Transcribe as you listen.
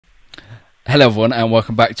Hello everyone and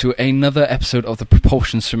welcome back to another episode of the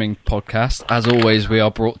Propulsion Swimming Podcast. As always, we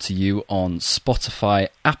are brought to you on Spotify,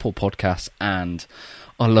 Apple Podcasts and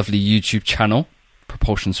our lovely YouTube channel,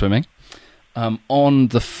 Propulsion Swimming. On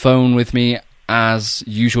the phone with me, as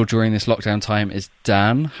usual during this lockdown time, is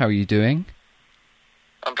Dan. How are you doing?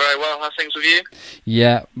 I'm very well. How's things with you?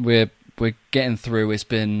 Yeah, we're getting through. It's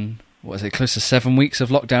been, close to 7 weeks of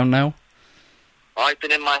lockdown now? I've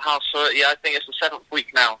been in my house for, I think it's the 7th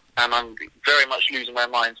week now, and I'm very much losing my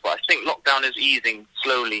mind, but I think lockdown is easing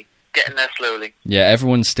slowly, getting there slowly. Yeah,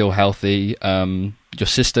 everyone's still healthy. Your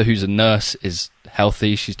sister, who's a nurse, is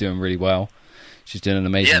healthy. She's doing really well. She's doing an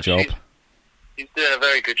amazing job. She's doing a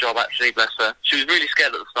very good job, actually, bless her. She was really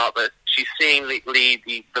scared at the start, but she's seeing the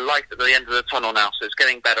light at the end of the tunnel now, so it's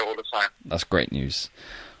getting better all the time. That's great news.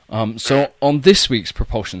 So on this week's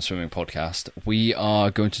Propulsion Swimming Podcast, we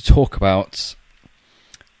are going to talk about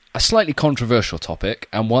a slightly controversial topic,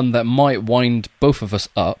 and one that might wind both of us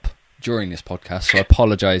up during this podcast, so I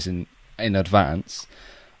apologise in advance.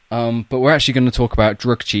 But we're actually going to talk about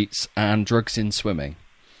drug cheats and drugs in swimming.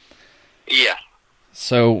 Yeah.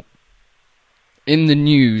 So, in the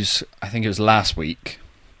news, I think it was last week,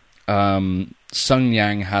 Sung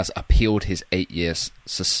Yang has appealed his 8-year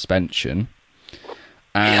suspension,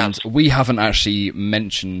 and we haven't actually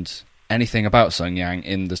mentioned anything about Sung Yang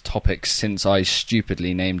in the topic since I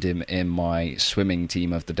stupidly named him in my swimming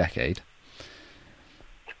team of the decade.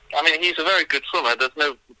 I mean, he's a very good swimmer.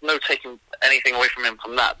 There's no taking anything away from him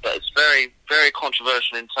from that, but it's very, very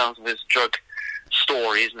controversial in terms of his drug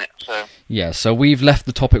story, isn't it? So yeah, so we've left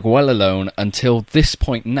the topic well alone until this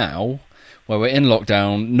point now, where we're in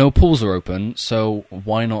lockdown, no pools are open, so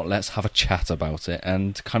why not let's have a chat about it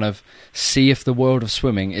and kind of see if the world of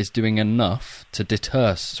swimming is doing enough to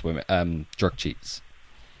deter drug cheats.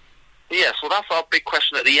 Yes, well that's our big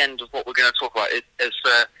question at the end of what we're going to talk about.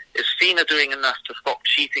 Is FINA doing enough to stop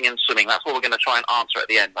cheating in swimming? That's what we're going to try and answer at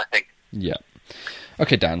the end, I think. Yeah.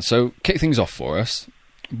 Okay, Dan, so kick things off for us.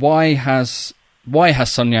 Why has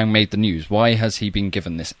Sung Yang made the news? Why has he been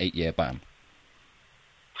given this 8-year ban?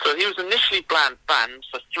 So he was initially banned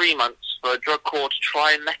for 3 months for a drug called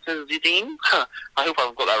trimetazidine. I hope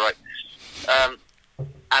I've got that right.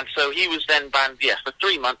 And so he was then banned, for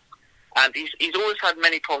 3 months. And he's always had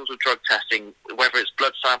many problems with drug testing, whether it's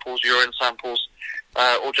blood samples, urine samples,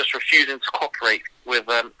 or just refusing to cooperate with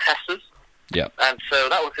testers. Yeah. And so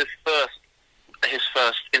that was his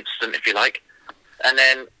first incident, if you like. And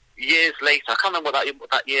then years later, I can't remember what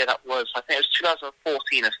that year that was. I think it was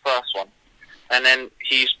 2014, his first one. And then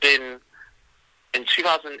he's been, in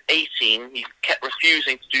 2018, he kept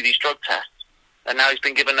refusing to do these drug tests. And now he's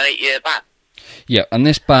been given an 8-year ban. Yeah, and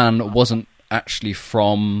this ban wasn't actually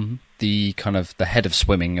from the kind of the head of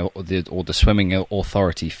swimming or the swimming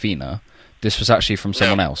authority, FINA. This was actually from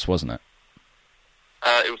someone else, wasn't it?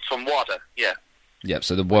 It was from WADA, yeah. Yeah,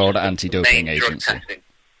 so the World Anti-Doping Agency.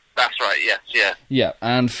 That's right, yes, yeah. Yeah,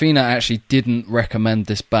 and FINA actually didn't recommend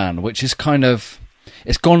this ban, which is kind of...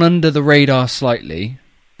 It's gone under the radar slightly,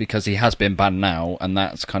 because he has been banned now, and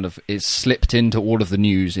that's kind of... It's slipped into all of the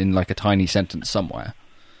news in like a tiny sentence somewhere.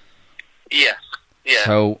 Yes, yeah.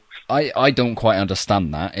 So, I don't quite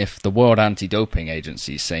understand that. If the World Anti-Doping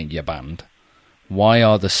Agency is saying you're banned, why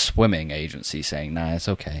are the swimming agencies saying, nah, it's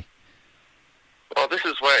okay? Well, this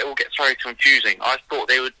is where it all gets very confusing. I thought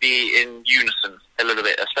they would be in unison a little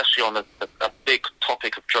bit, especially on a big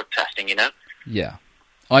topic of drug testing, you know? Yeah.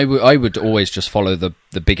 I would always just follow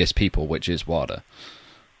the biggest people, which is WADA.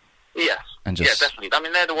 Yes, yeah, definitely. I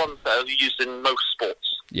mean, they're the ones that are used in most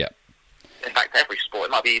sports. Yeah. In fact, every sport.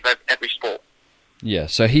 It might be every sport. Yeah,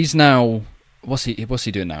 so he's now... What's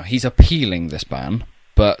he doing now? He's appealing this ban,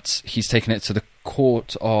 but he's taken it to the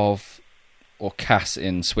court of... or CAS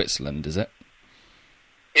in Switzerland, is it?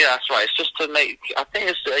 Yeah, that's right. It's just to make... I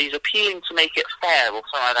think he's appealing to make it fair or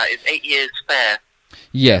something like that. It's 8 years fair.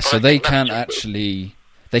 Yeah, so they can't actually...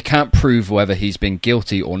 They can't prove whether he's been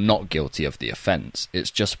guilty or not guilty of the offence. It's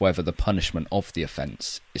just whether the punishment of the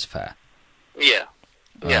offence is fair. Yeah.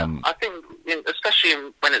 Yeah. I think, especially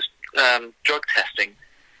when it's drug testing,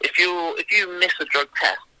 if you miss a drug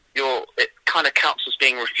test, it kind of counts as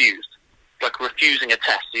being refused. Like refusing a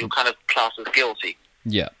test, so you're kind of classed as guilty.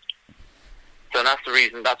 Yeah. So that's the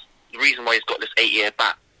reason why he's got this 8-year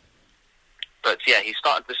ban. But yeah, he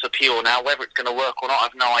started this appeal now. Whether it's going to work or not,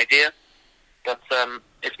 I've no idea. But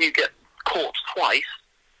if you get caught twice,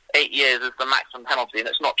 8 years is the maximum penalty, and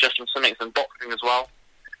it's not just in swimming, it's in boxing as well.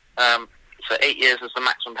 So 8 years is the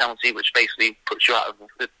maximum penalty, which basically puts you out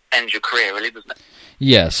of ends your career, really, doesn't it?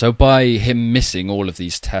 Yeah, so by him missing all of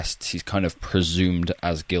these tests, he's kind of presumed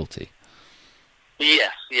as guilty.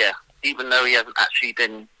 Yes, yeah. Even though he hasn't actually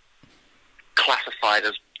been classified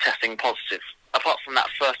as testing positive. Apart from that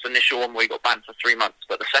first initial one where he got banned for 3 months,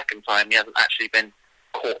 but the second time he hasn't actually been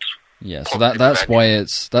caught. Yeah, so that's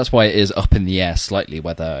why it is up in the air slightly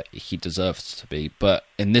whether he deserves to be. But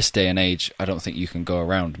in this day and age, I don't think you can go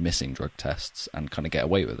around missing drug tests and kind of get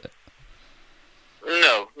away with it.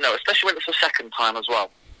 No, especially when it's the second time as well.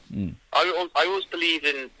 Mm. I always believe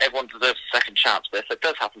in everyone deserves a second chance, but if it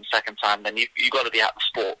does happen the second time, then you got to be out of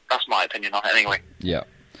the sport. That's my opinion on it, anyway. Yeah.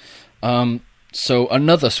 So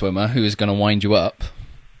another swimmer who is going to wind you up.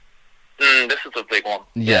 This is a big one.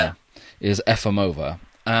 Yeah, is Efimova.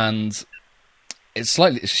 And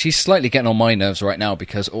she's slightly getting on my nerves right now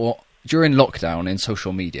because during lockdown in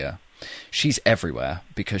social media, she's everywhere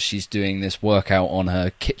because she's doing this workout on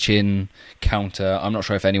her kitchen counter. I'm not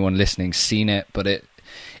sure if anyone listening's seen it, but it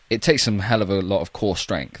takes some hell of a lot of core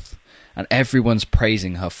strength, and everyone's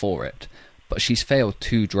praising her for it. But she's failed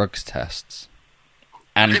 2 drugs tests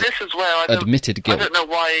and this is where admitted guilt. I don't know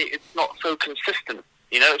why it's not so consistent.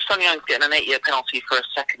 You know, if Sun Yang's getting an 8-year penalty for a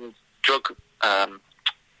second drug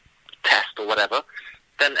test or whatever,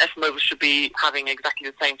 then Efimova should be having exactly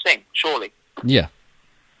the same thing, surely. Yeah.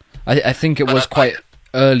 I think it was quite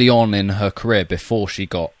early on in her career before she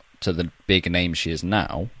got to the big name she is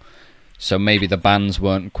now. So maybe the bans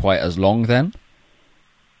weren't quite as long then?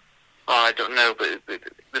 I don't know, but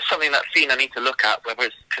there's something that FINA need to look at, whether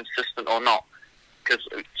it's consistent or not. Because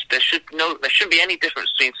there shouldn't be any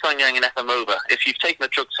difference between Sun Yang and Efimova. If you've taken a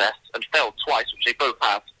drug test and failed twice, which they both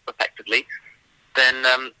have effectively, then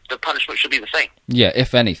the punishment should be the same. Yeah,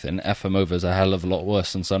 if anything, Efimova's a hell of a lot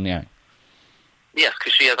worse than Sun Yang. Yes,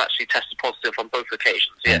 because she has actually tested positive on both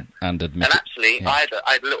occasions, yeah. And admitted. And actually, I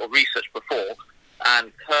had a little research before,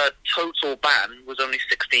 and her total ban was only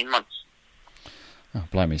 16 months. Oh,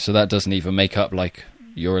 blimey. So that doesn't even make up, like,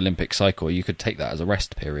 your Olympic cycle. You could take that as a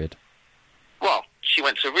rest period. Well, she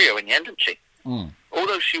went to Rio in the end, didn't she? Mm.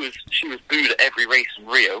 Although she was booed at every race in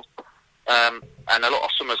Rio, and a lot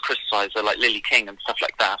of swimmers criticised her, like Lily King and stuff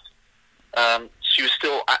like that, she was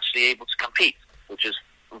still actually able to compete, which is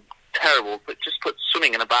terrible, but just puts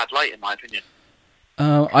swimming in a bad light, in my opinion.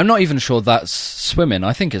 I'm not even sure that's swimming.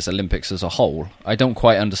 I think it's Olympics as a whole. I don't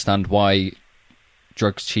quite understand why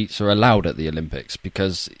drugs cheats are allowed at the Olympics,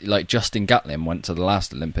 because like Justin Gatlin went to the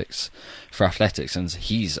last Olympics for athletics, and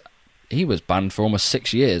he was banned for almost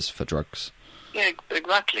 6 years for drugs. Yeah,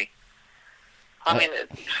 exactly. I mean,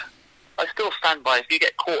 I still stand by, if you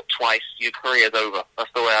get caught twice, your career's over.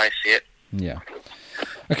 That's the way I see it. Yeah.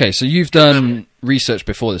 Okay, so you've done research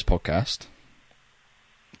before this podcast.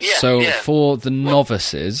 Yeah, so for the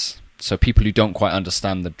novices, so people who don't quite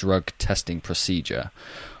understand the drug testing procedure,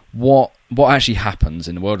 what actually happens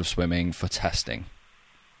in the world of swimming for testing?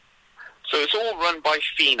 So it's all run by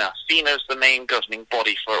FINA. FINA is the main governing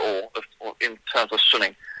body for it all in terms of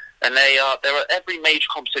swimming. And they're at every major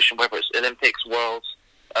competition, whether it's Olympics, Worlds,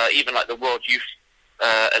 even like the World Youth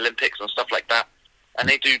Olympics and stuff like that. And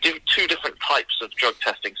they do 2 different types of drug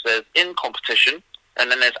testing. So there's in competition, and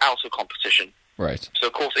then there's out of competition. Right. So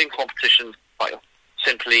of course, in competition, quite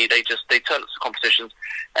simply, they turn up to competitions,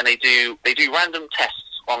 and they do random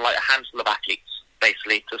tests on like a handful of athletes,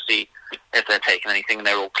 basically, to see if they're taking anything and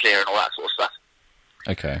they're all clear and all that sort of stuff.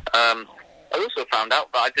 Okay. I also found out,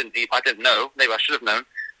 but I didn't know. Maybe I should have known.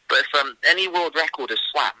 But if any world record is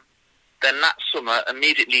swam, then that swimmer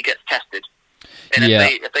immediately gets tested. And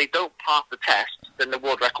if they don't pass the test, then the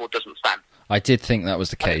world record doesn't stand. I did think that was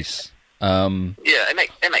the case. Yeah, it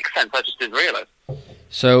makes sense. I just didn't realise.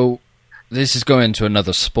 So this is going to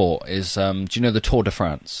another sport. Do you know the Tour de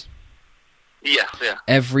France? Yes, yeah.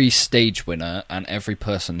 Every stage winner and every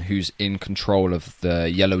person who's in control of the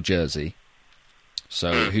yellow jersey,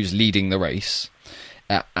 so who's leading the race,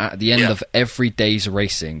 at the end of every day's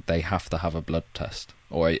racing, they have to have a blood test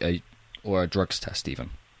or a drugs test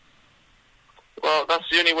even. Well, that's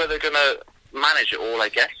the only way they're going to manage it all, I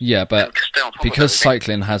guess. Yeah, but because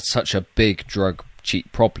cycling has such a big drug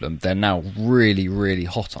cheat problem, they're now really, really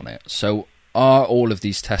hot on it. So are all of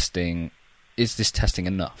these testing, is this testing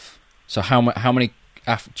enough? So how many,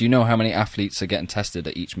 do you know how many athletes are getting tested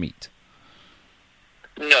at each meet?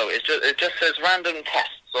 No, it just says random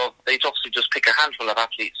tests. So they obviously just pick a handful of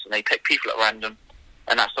athletes and they pick people at random,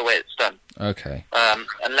 and that's the way it's done. Okay.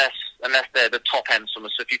 Unless they're the top end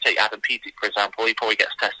swimmers. So if you take Adam Peaty, for example, he probably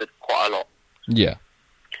gets tested quite a lot. Yeah.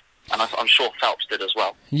 And I'm sure Phelps did as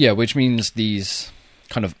well. Yeah, which means these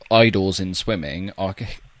kind of idols in swimming are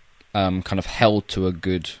kind of held to a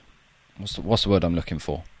good... What's the word I'm looking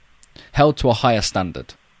for? Held to a higher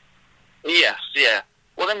standard. Yes, yeah.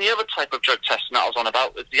 Well, then the other type of drug testing that I was on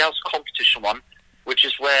about is the out of competition one, which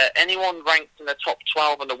is where anyone ranked in the top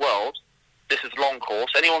 12 in the world, this is long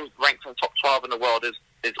course. Anyone ranked in the top 12 in the world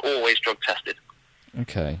is always drug tested.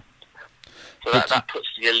 Okay. So that puts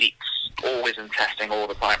the elites always in testing all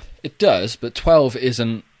the time. It does, but 12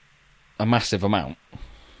 isn't a massive amount.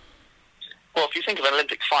 Well, if you think of an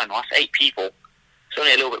Olympic final, that's 8 people. It's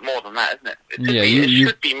only a little bit more than that, isn't it? It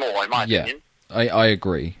should be more, in my opinion. I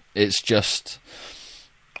agree. It's just,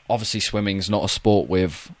 obviously swimming's not a sport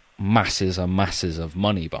with masses and masses of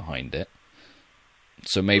money behind it.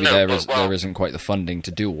 So maybe there isn't quite the funding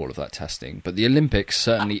to do all of that testing. But the Olympics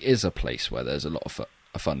certainly is a place where there's a lot of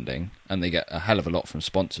funding, and they get a hell of a lot from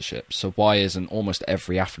sponsorship. So why isn't almost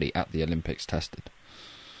every athlete at the Olympics tested?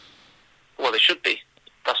 Well, it should be.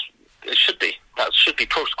 It should be. That should be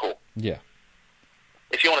protocol. Yeah.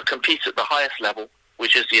 If you want to compete at the highest level,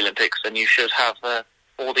 which is the Olympics, then you should have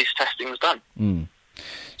all these testings done. Mm.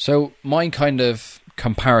 So my kind of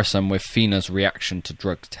comparison with FINA's reaction to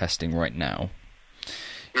drug testing right now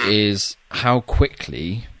is how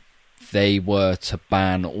quickly they were to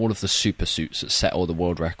ban all of the super suits that set all the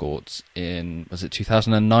world records in, was it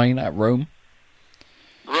 2009 at Rome?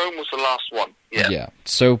 Rome was the last one, yeah. Yeah,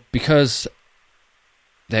 so because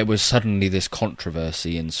there was suddenly this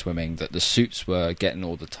controversy in swimming that the suits were getting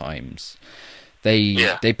all the times,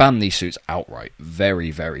 they banned these suits outright very,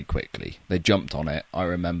 very quickly. They jumped on it. I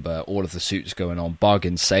remember all of the suits going on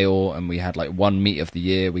bargain sale, and we had like one meet of the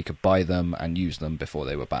year we could buy them and use them before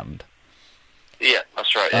they were banned. Yeah,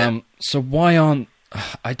 that's right. Yeah. So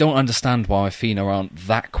I don't understand why FINA aren't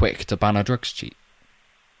that quick to ban a drugs cheat.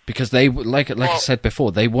 Because they, like I said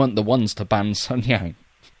before, they weren't the ones to ban Sun Yang.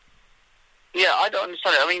 Yeah, I don't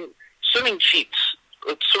understand it. I mean, swimming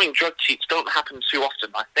drug cheats don't happen too often.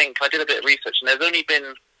 I think I did a bit of research, and there's only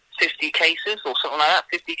been 50 cases or something like that.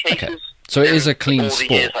 50 cases. Okay. So it is a clean sport.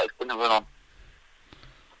 The years that it's been going on.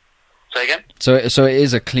 Say again? So it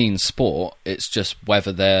is a clean sport. It's just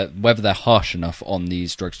whether they're harsh enough on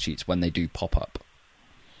these drugs cheats when they do pop up.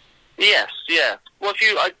 Yes, yeah. Well,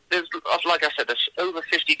 there's, like I said, there's over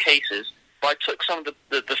 50 cases. But I took some of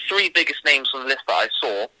the 3 biggest names on the list that I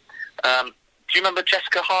saw. Do you remember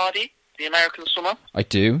Jessica Hardy, the American swimmer? I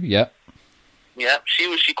do, yeah. Yeah,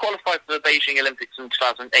 she qualified for the Beijing Olympics in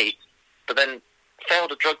 2008, but then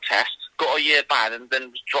failed a drug test, got a year ban, and then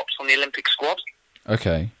was dropped from the Olympic squad.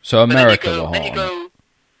 Okay, so America were hot on it.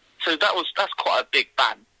 So that's quite a big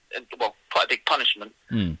ban, well, quite a big punishment,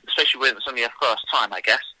 especially when it's only her first time, I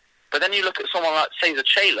guess. But then you look at someone like Cesar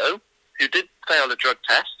Chelo, who did fail a drug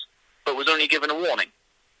test, but was only given a warning.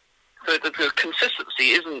 So the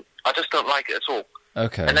consistency isn't, I just don't like it at all.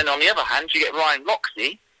 Okay. And then on the other hand, you get Ryan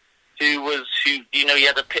Lochte, who he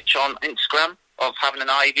had a picture on Instagram of having an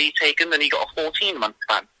IV taken, then he got a 14-month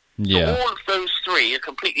ban. Yeah. So all of those 3 are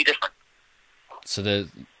completely different. So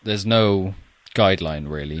there's no guideline,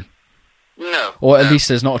 really? No. Or at least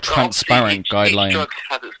there's not a transparent guideline. Each drug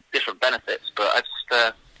has its different benefits, but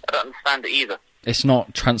I don't understand it either. It's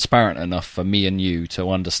not transparent enough for me and you to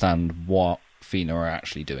understand what FINA are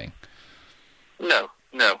actually doing. No.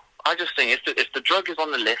 I just think if the drug is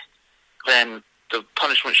on the list, then the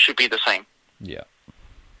punishment should be the same. Yeah.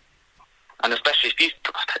 And especially if you've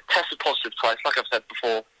tested positive twice, like I've said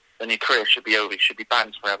before, then your career should be over. You should be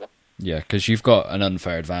banned forever. Yeah, because you've got an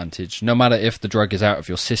unfair advantage. No matter if the drug is out of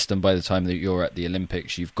your system by the time that you're at the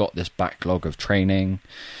Olympics, you've got this backlog of training.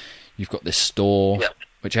 You've got this store,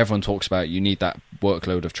 which everyone talks about. You need that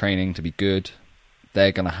workload of training to be good.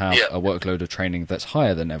 They're going to have a workload of training that's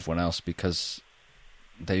higher than everyone else because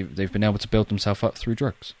they've been able to build themselves up through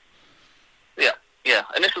drugs. Yeah,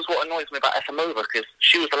 and this is what annoys me about Efimova, because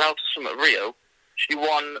she was allowed to swim at Rio. She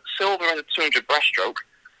won silver in the 200 breaststroke,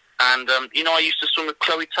 and I used to swim with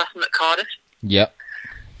Chloe Tuffin at Cardiff. Yep.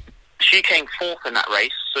 She came 4th in that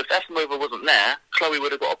race, so if Efimova wasn't there, Chloe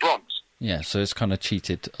would have got a bronze. Yeah, so it's kind of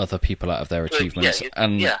cheated other people out of their achievements.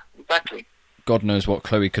 Yeah, exactly. God knows what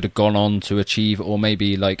Chloe could have gone on to achieve, or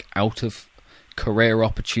maybe like out of career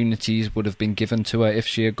opportunities would have been given to her if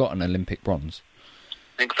she had got an Olympic bronze.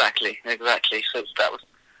 Exactly. So that was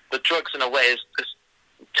the drugs in a way has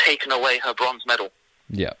taken away her bronze medal.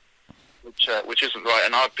 Yeah. Which isn't right,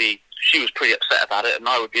 and she was pretty upset about it, and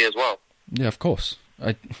I would be as well. Yeah, of course.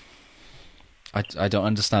 I don't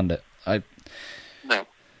understand it. No.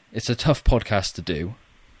 It's a tough podcast to do,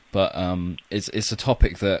 but it's a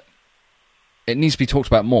topic that it needs to be talked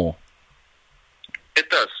about more. It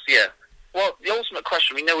does, yeah. Well, the ultimate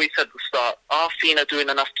question, we said at the start, are FINA doing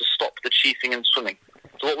enough to stop the cheating in swimming?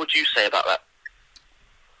 So what would you say about that?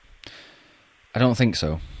 I don't think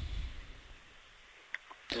so.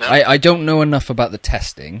 No? I don't know enough about the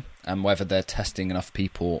testing and whether they're testing enough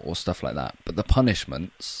people or stuff like that, but the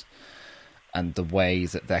punishments and the way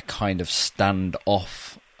that they're kind of stand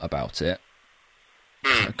off about it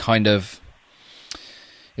kind of...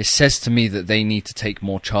 It says to me that they need to take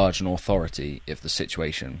more charge and authority if the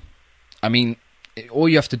situation... I mean, all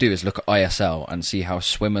you have to do is look at ISL and see how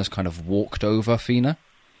swimmers kind of walked over FINA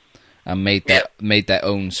and made their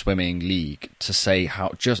own swimming league to say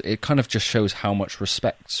how... It kind of just shows how much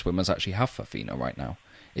respect swimmers actually have for FINA right now.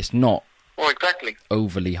 It's not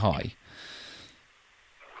overly high.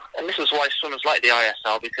 And this is why swimmers like the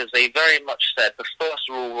ISL, because they very much said the first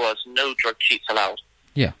rule was no drug cheats allowed.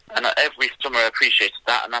 Yeah. And every swimmer appreciated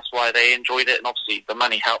that, and that's why they enjoyed it, and obviously the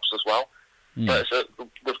money helps as well. But it's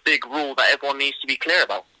the big rule that everyone needs to be clear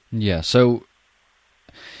about. Yeah, so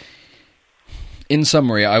in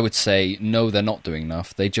summary, I would say no, they're not doing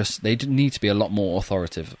enough. They need to be a lot more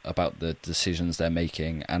authoritative about the decisions they're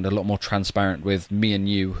making and a lot more transparent with me and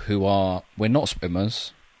you, we're not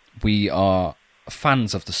swimmers. We are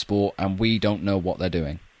fans of the sport, and we don't know what they're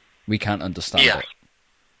doing. We can't understand it.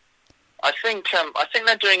 I think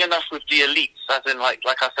they're doing enough with the elites, as in like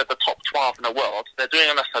I said, the top 12 in the world. They're doing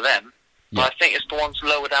enough for them. Yeah. But I think it's the ones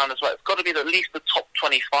lower down as well. It's got to be at least the top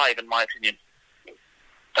 25, in my opinion,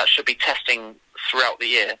 that should be testing throughout the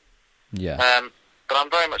year. Yeah. But I'm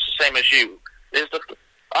very much the same as you.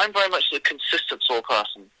 I'm very much the consistent sort of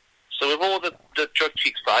person. So with all the drug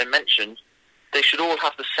cheats that I mentioned, they should all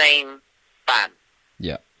have the same ban.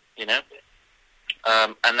 Yeah. You know?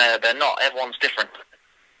 And they're not. Everyone's different.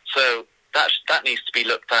 So that needs to be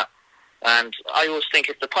looked at. And I always think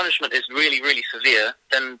if the punishment is really, really severe,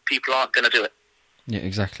 then people aren't going to do it. Yeah,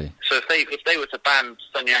 exactly. So if they were to ban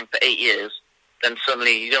Sun Yang for 8 years, then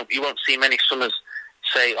suddenly you won't see many swimmers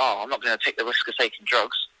say, "Oh, I'm not going to take the risk of taking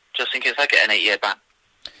drugs just in case I get an 8-year ban."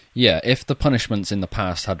 Yeah, if the punishments in the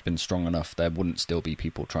past had been strong enough, there wouldn't still be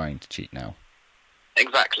people trying to cheat now.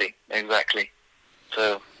 Exactly.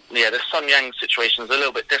 So yeah, the Sun Yang situation is a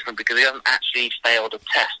little bit different because he hasn't actually failed a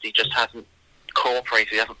test. He just hasn't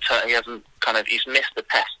cooperated. He's missed the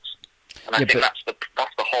tests, and I think that's the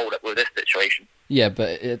hold up with this situation. Yeah,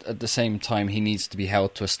 but at the same time, he needs to be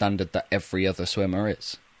held to a standard that every other swimmer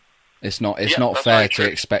is. It's not fair to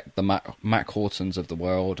expect the Mac Hortons of the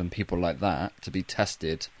world and people like that to be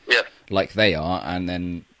tested like they are, and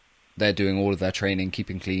then they're doing all of their training,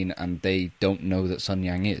 keeping clean, and they don't know that Sun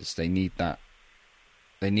Yang is. They need that.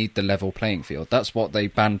 They need the level playing field. That's what they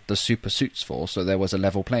banned the super suits for, so there was a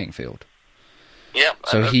level playing field. Yeah,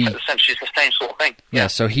 so essentially it's the same sort of thing. Yeah,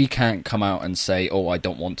 so he can't come out and say, "Oh, I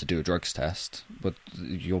don't want to do a drugs test," but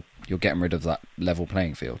you're getting rid of that level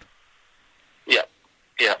playing field. Yeah.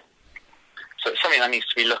 So it's something that needs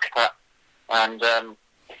to be looked at, and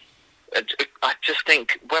I just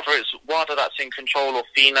think whether it's WADA that's in control or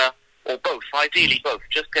FINA or both, ideally both,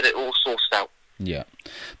 just get it all sourced out. Yeah,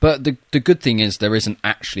 but the good thing is there isn't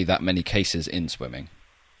actually that many cases in swimming.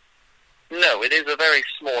 No, it is a very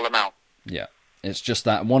small amount. Yeah. It's just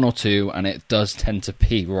that one or two, and it does tend to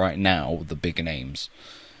be, right now, the bigger names,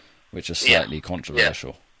 which are slightly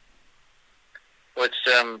controversial. Which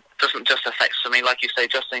doesn't just affect swimming, like you say,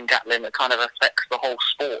 Justin Gatlin, it kind of affects the whole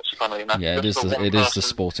sport, funnily enough. Yeah, it is the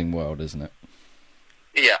sporting world, isn't it?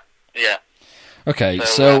 Yeah. Okay,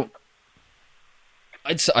 so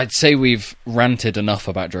I'd say we've ranted enough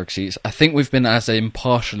about drug cheats. I think we've been as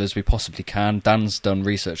impartial as we possibly can. Dan's done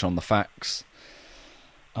research on the facts.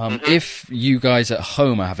 If you guys at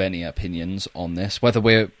home have any opinions on this, whether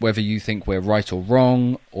you think we're right or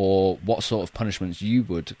wrong, or what sort of punishments you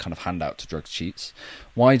would kind of hand out to drug cheats,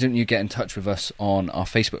 why don't you get in touch with us on our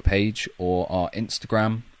Facebook page or our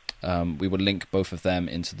Instagram? We will link both of them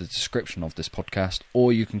into the description of this podcast,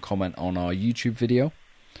 or you can comment on our YouTube video.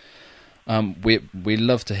 We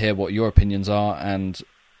love to hear what your opinions are, and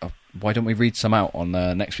why don't we read some out on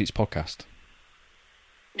next week's podcast?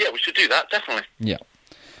 Yeah, we should do that, definitely. Yeah.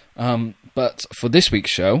 But for this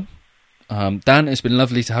week's show, Dan, it's been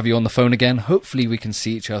lovely to have you on the phone again. Hopefully we can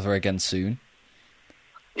see each other again soon.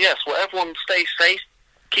 Yes, well, everyone stay safe.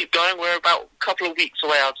 Keep going. We're about a couple of weeks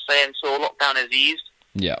away, I'd say, until lockdown is eased.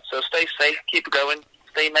 Yeah. So stay safe, keep it going,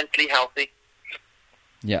 stay mentally healthy.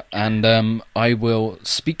 Yeah, and I will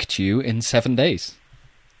speak to you in 7 days.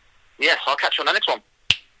 Yes, I'll catch you on the next one.